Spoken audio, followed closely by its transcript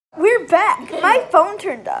We're back. My phone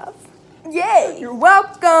turned off. Yay. You're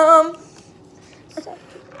welcome.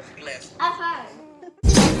 High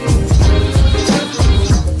five.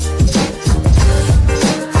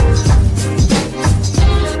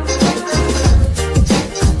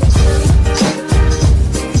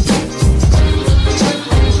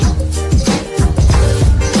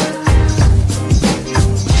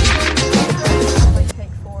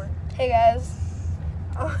 Hey guys.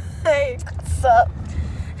 Oh, hey. What's up?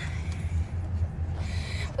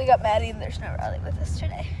 We got Maddie and there's no Riley with us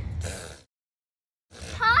today.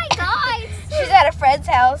 Hi guys. She's at a friend's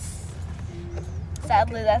house.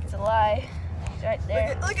 Sadly, that's a lie. She's right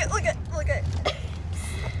there. Look at.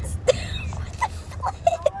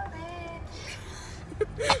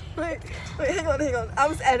 Wait, hang on. I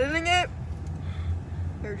was editing it.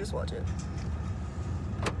 Here, just watch it.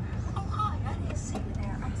 Oh hi, I didn't see you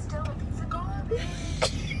there. I'm still a piece of garbage.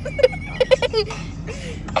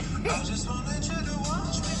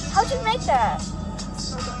 How'd you make that?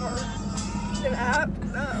 An app?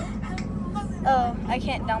 No. Oh, I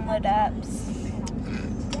can't download apps.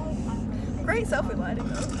 Great selfie lighting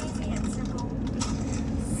though.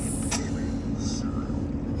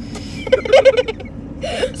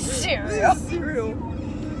 Cereal. Cereal.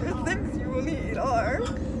 The things you will eat are.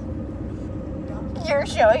 You're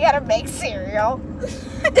showing how to make cereal.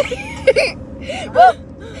 Well,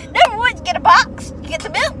 number one, you get a box. You get the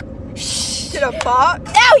milk. Shh. Get a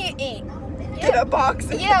box. Now you eat. Get a box.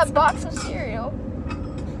 Yeah, a box of cereal.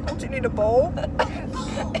 Don't you need a bowl? A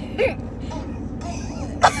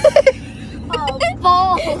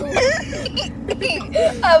bowl.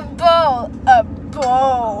 A bowl. A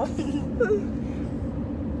bowl.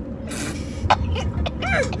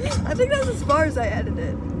 I think that's as far as I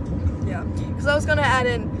edited. Yeah, because I was gonna add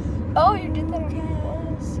in. Oh, you did that.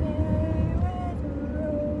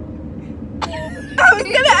 I was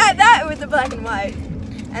gonna add that with the black and white,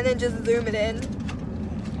 and then just zoom it in.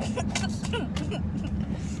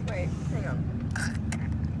 Wait, hang on.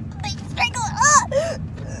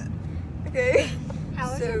 Okay. How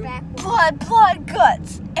was So- your back? Blood,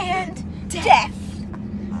 guts, and death.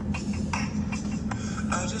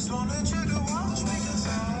 I just wanted you to watch me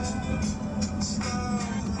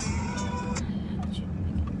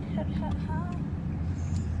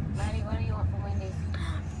Maddie, what do you want from Wendy's?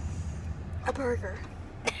 A burger.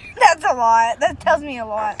 That's a lot. That tells me a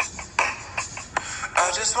lot.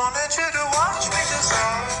 I just wanted you to watch me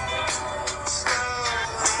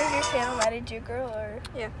Is your channel Maddie Jew Girl or?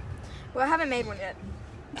 Yeah. Well, I haven't made one yet.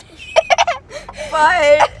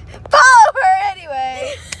 But Follow her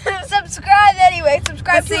anyway. Subscribe anyway.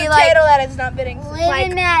 Subscribe But to see, a like- channel that is not bidding.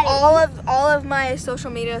 Living Maddie. all of my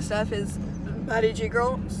social media stuff is Maddie G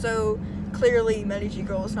Girl, so clearly Maddie G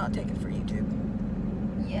Girl is not taken for YouTube.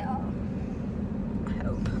 Yeah. I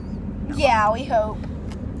hope. Yeah, we hope.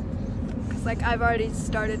 Cause like I've already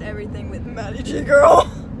started everything with Maddie G Girl.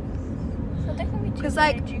 So there can be two 'Cause,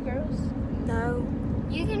 like- Maddie Jew Girls. No.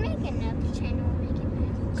 You can make another channel and make it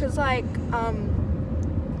Maddie. Cause like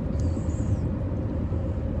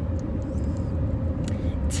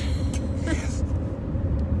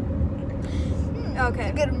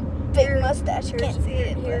okay. Good big mustache. You can't see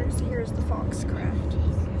it. Here's the Foxcraft.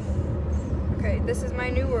 Okay, this is my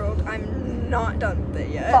new world. I'm not done with it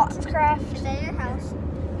yet. Foxcraft. Is that your house?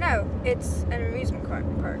 No, it's an amusement park.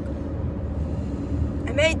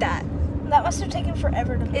 I made that. That must have taken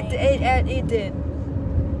forever to make. It did. It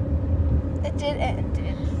did and it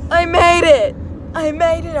did. I made it. I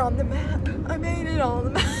made it on the map.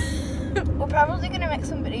 We're probably gonna make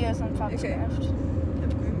some videos on Foxcraft.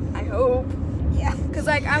 I hope. Yeah. Cause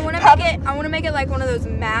like I want Probably- to make it like one of those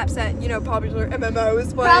maps that popular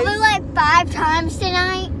MMOs play. Probably like 5 times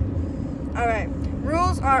tonight. All right.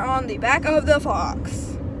 Rules are on the back of the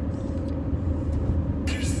fox.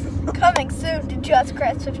 Coming soon to Just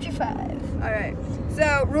Crash 55. All right.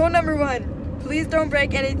 So rule number 1: please don't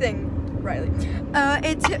break anything, Riley.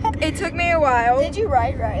 It took me a while. Did you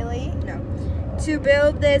write Riley? No. To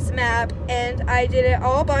build this map, and I did it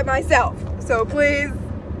all by myself. So please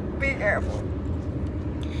be careful.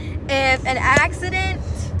 If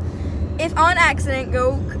on accident,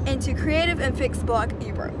 go into creative and fix block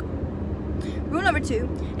you broke. Rule number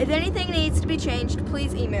 2: if anything needs to be changed,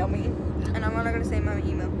 please email me. And I'm not gonna say my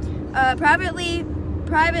email.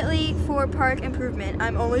 Privately for park improvement.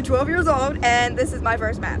 I'm only 12 years old, and this is my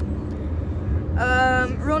first map.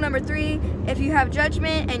 Rule number 3: if you have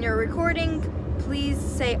judgment and you're recording, please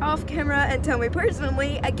say off camera and tell me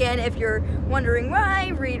personally. Again, if you're wondering why,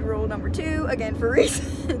 read rule number 2, again for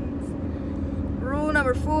reasons. Rule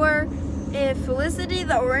number 4: if Felicity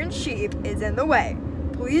the orange sheep is in the way,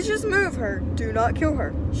 Please just move her. Do not kill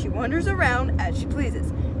her. She wanders around as she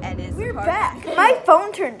pleases and is We're part back. My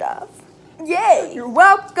phone turned off. Yay! You're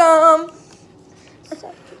welcome.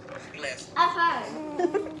 Swipe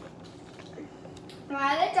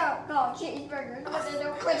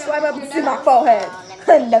up to my forehead.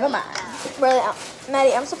 Never mind. Really,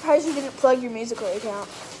 Maddie, I'm surprised you didn't plug your Musical.ly account.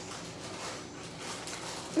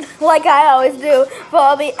 Like I always do.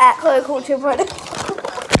 Follow me at Chloe Cool 2.0. But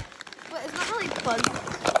it's not really plug.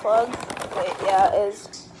 Wait, yeah, it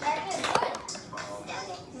is.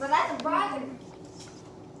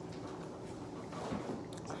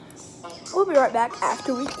 We'll be right back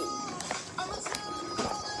after we eat.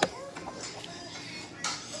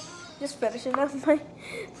 Just finishing up my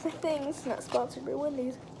things. Not sponsored by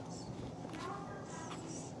Wendy's.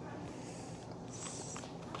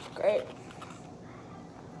 Great.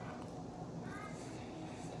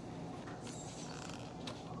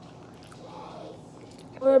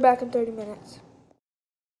 We're back in 30 minutes.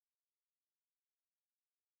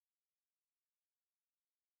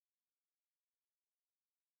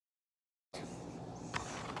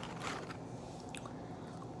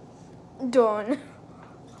 Done.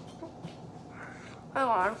 Hang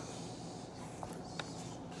on.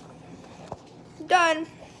 Done.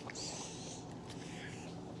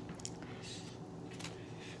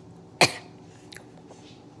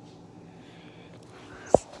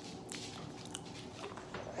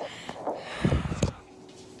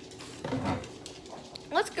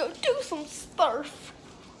 Let's go do some stuff.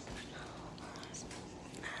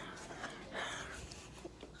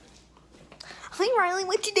 Hey Riley,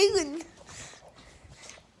 what you doing?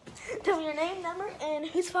 Tell me your name, number, and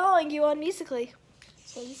who's following you on Musical.ly.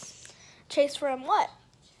 Chase. Chase from what?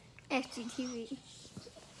 FGTV.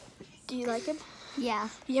 Do you like him? Yeah.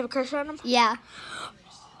 You have a crush on him? Yeah.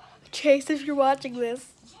 Chase, if you're watching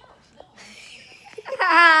this.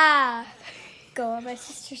 Go on my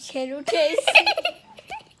sister's channel, Chase.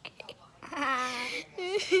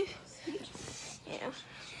 Yeah.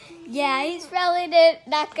 Yeah, he's probably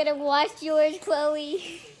not gonna watch yours,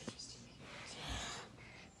 Chloe.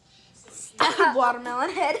 Watermelon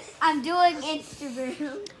head. I'm doing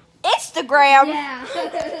Instagram. Instagram? Yeah.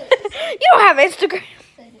 You don't have Instagram.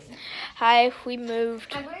 Hi, we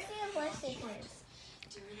moved. I'm gonna see the PlayStation is.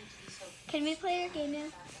 Can we play your game now?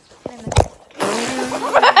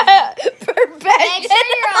 Make sure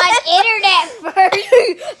you're on internet first.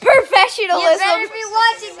 Professionalism. You better be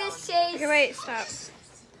watching this, Chase. Okay, wait, stop.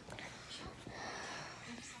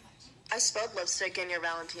 I spilled lipstick in your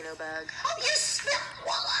Valentino bag. Oh, you spilled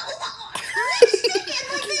lipstick in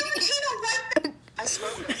my Valentino bag. I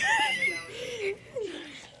spilled lipstick in your Valentino.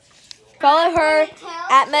 Follow her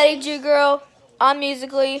at MediJewGirl on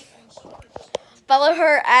Musical.ly. Follow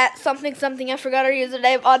her at something. I forgot her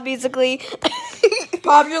username on Musical.ly.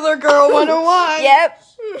 Popular Girl 101. Yep.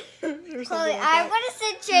 Chloe, I want to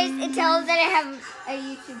send Chase and tell him that I have a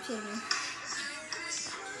YouTube channel.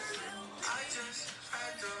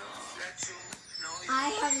 I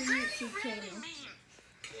have a YouTube channel.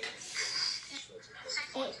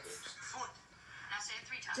 It's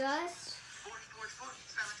just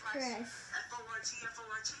press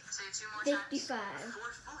 55.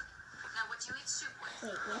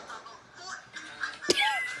 Wait, what?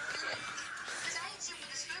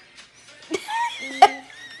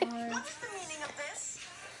 What's the meaning of this?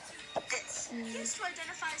 This is to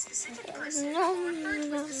identify a specific person or refer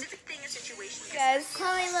to a specific thing or situation. Guys.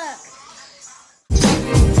 Chloe, look.